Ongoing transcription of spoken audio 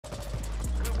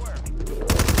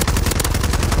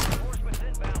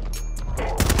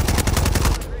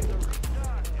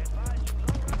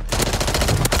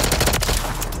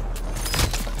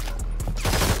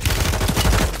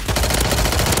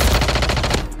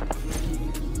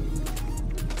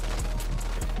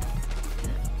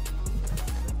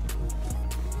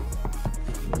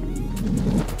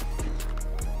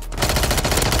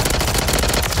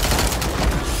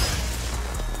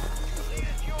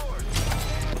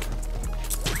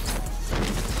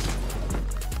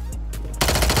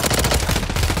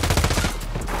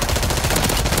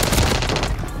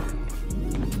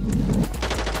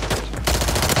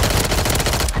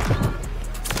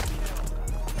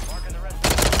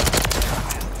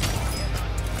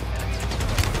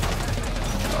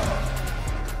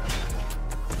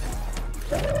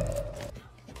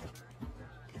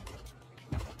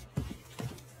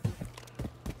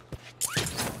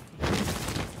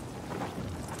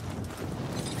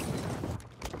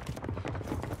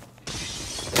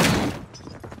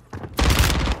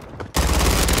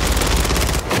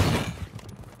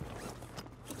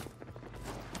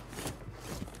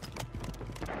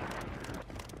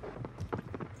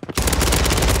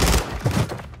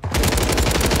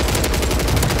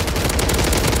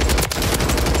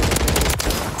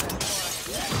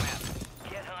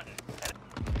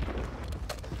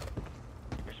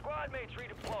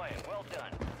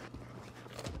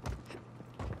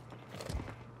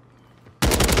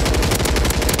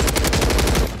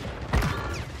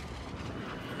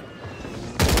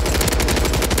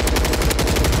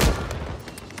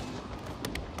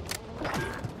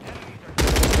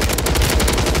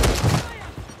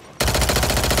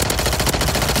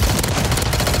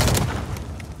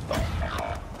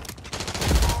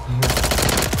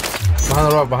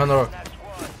rock, behind the rock.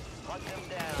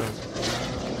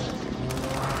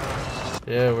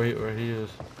 Yeah, where he is.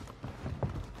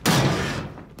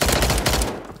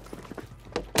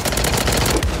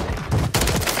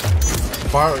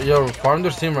 Farm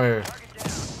their team right here.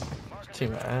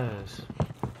 Team ass.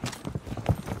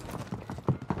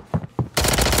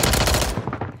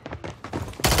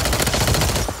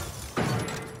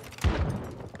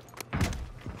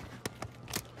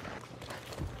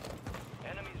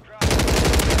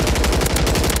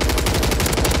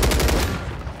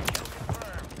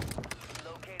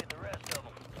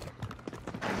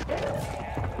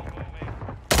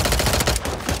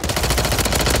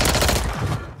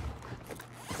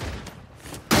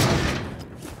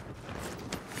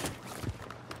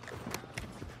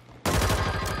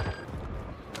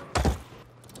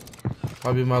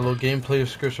 I'll be my little gameplay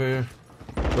scripts right here.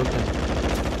 Looking.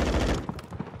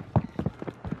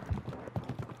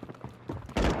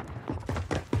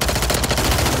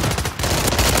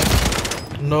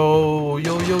 No,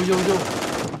 yo.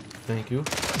 Thank you.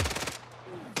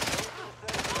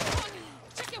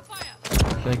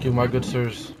 Thank you, my good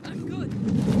sirs. I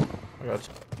got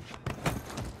you.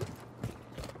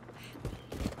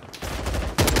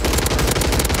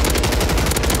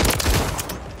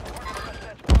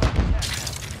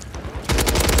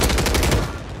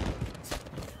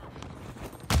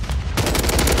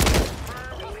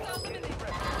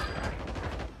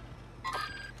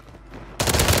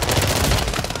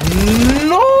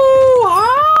 No,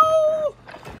 how?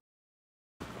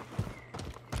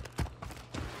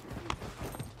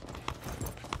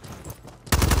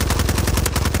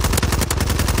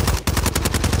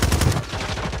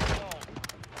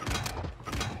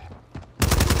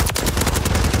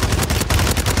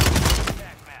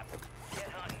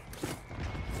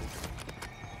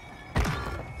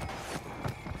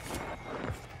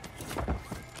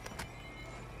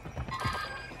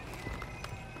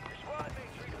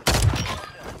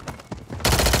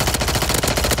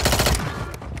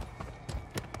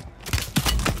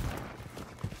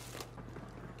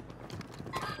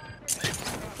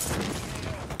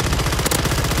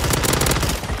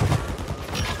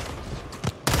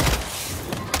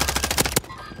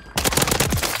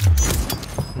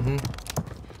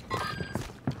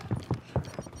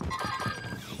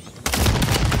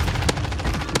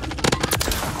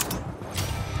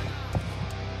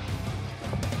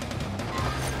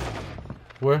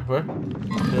 Where?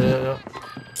 Yeah.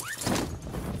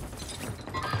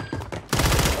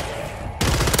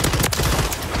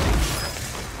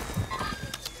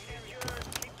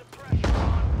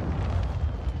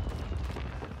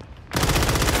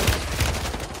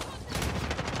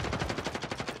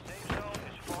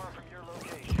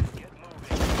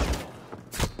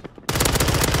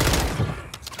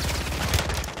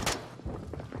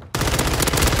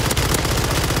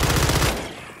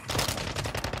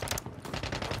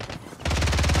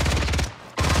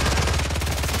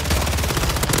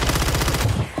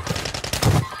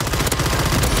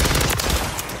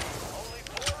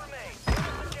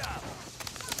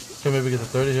 Can maybe get the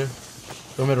 30 here.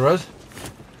 You want me to res?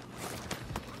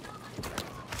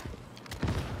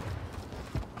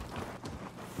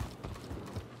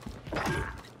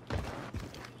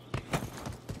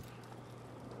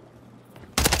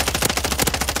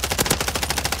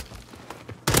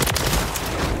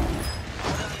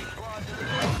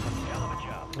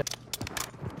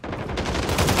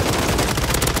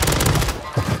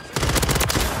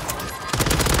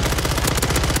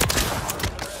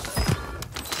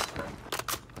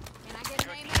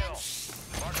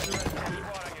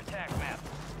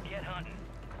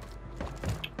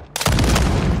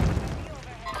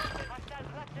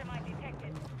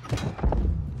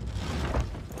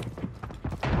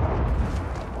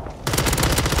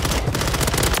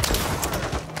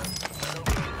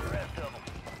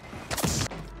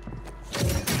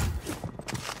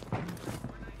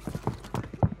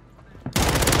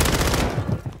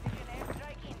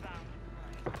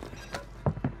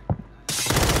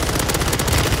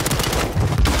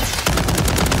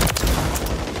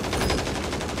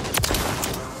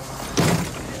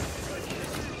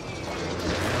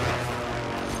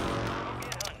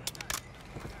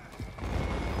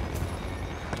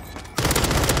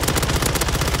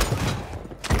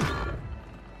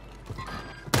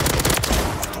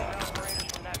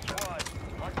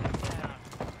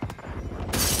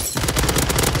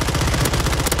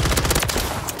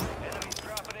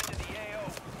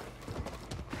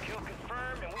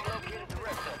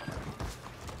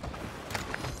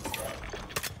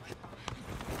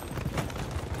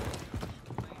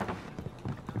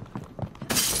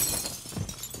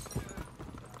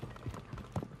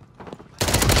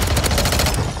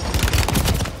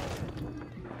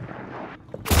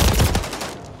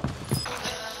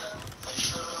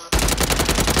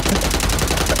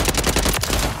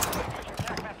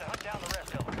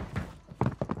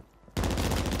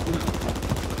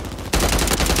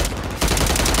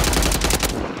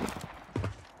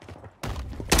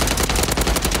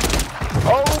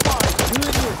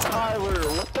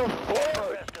 What the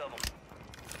fuck?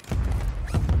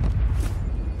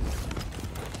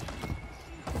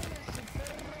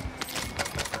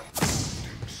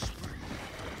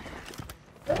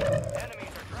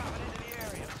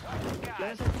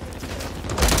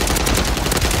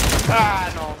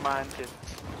 Ah, no manches.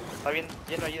 Está bien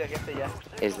lleno allí de gente ya.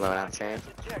 Is what I'm saying.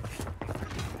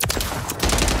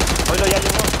 Oilo ya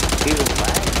llegó. He was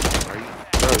lagging.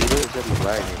 Bro, he literally said he's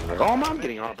lagging, bro. Oh, I'm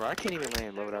getting off, bro. I can't even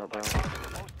land load out, bro.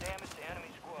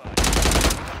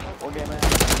 Okay, man.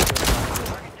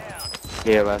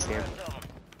 Yeah, last game.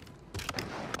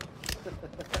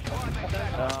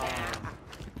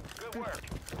 Good work.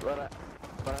 What I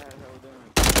had hell doing.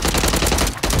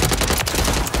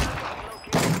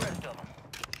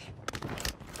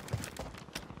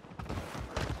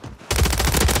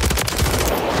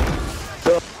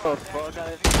 Oh, fuck,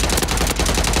 guys.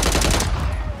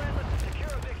 Secure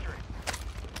a victory.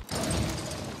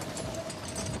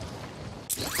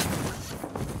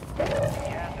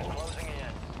 Gas is closing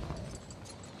in.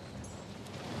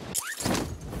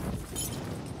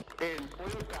 El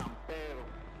pollo campero.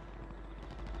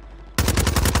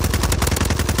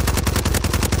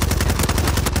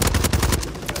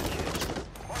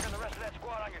 Marking the rest of that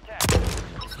squad on your tab.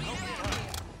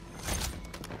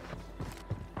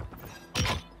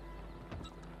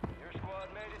 Your squad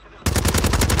made it to the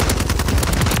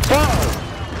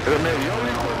Pero me dio,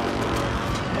 hijo.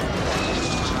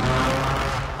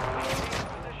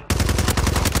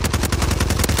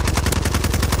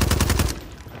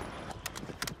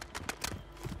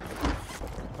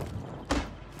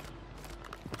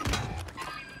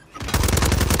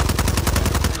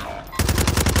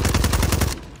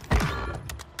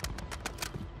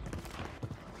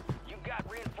 You got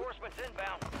reinforcements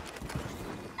inbound.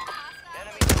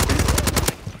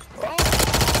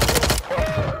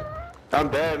 I'm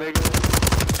dead, nigga.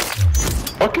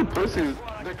 Fucking pussies.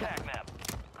 Squad on your attack map.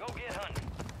 Go get hunting.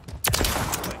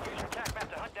 Use your attack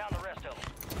map to hunt down the rest of them.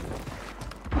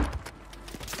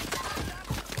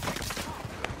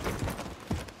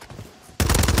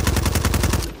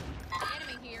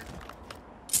 Enemy here.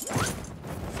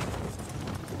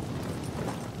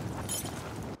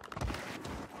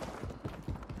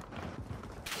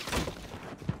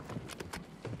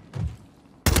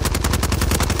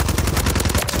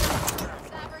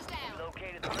 Snappers down.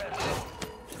 Located the rest of them.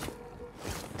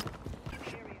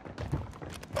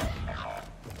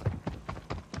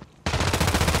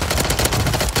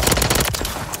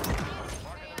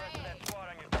 Marking the rest of that squad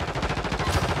on your attack map.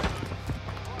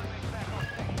 Squad mates back on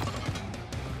station.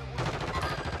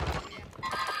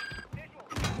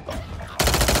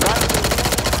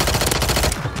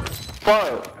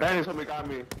 Fuck. Danny somebody got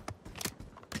me.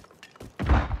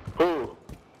 Who?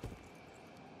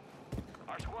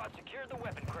 Our squad secured the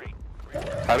weapon crate.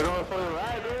 I don't know if I'm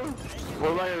right, dude.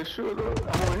 What am I gonna shoot, dude?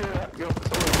 I'm over here. Yo,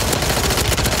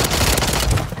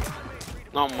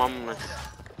 No mames.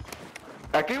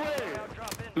 aquí, güey.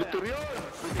 Luturión,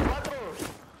 24.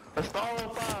 Es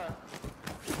todo, pa.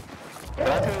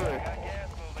 Gracias, güey. Got gas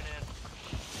moving in.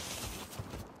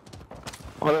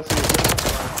 Ahora sí.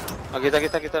 Aquí está. Ahí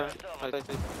está.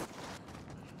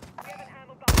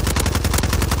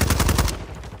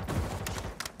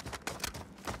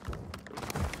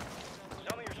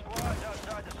 Some of your squad's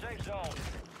outside the safe zone.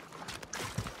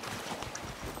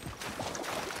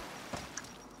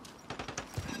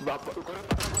 Va, corre para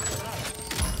atrás.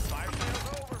 Fire sale's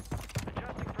over.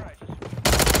 Adjusting prices.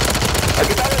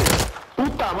 Aquí está, güey.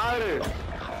 Puta madre.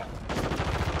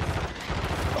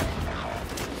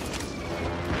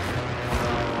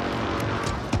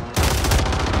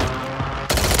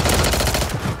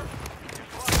 Your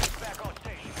squad is back on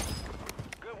station.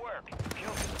 Good work.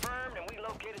 Kill confirmed and we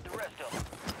located the rest of them.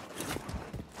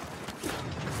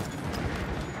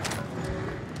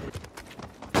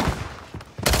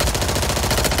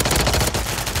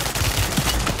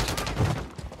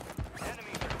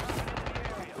 Enemies are dropping into the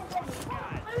area.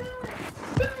 Guys.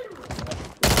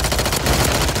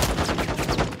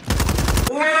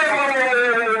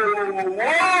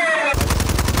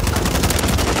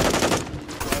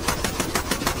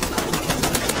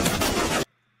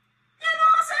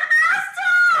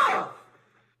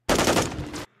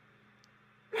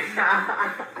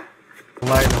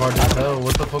 Lag hard as hell.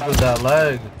 What the fuck was that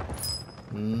lag?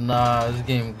 Nah, this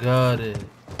game gutted.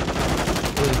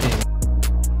 This game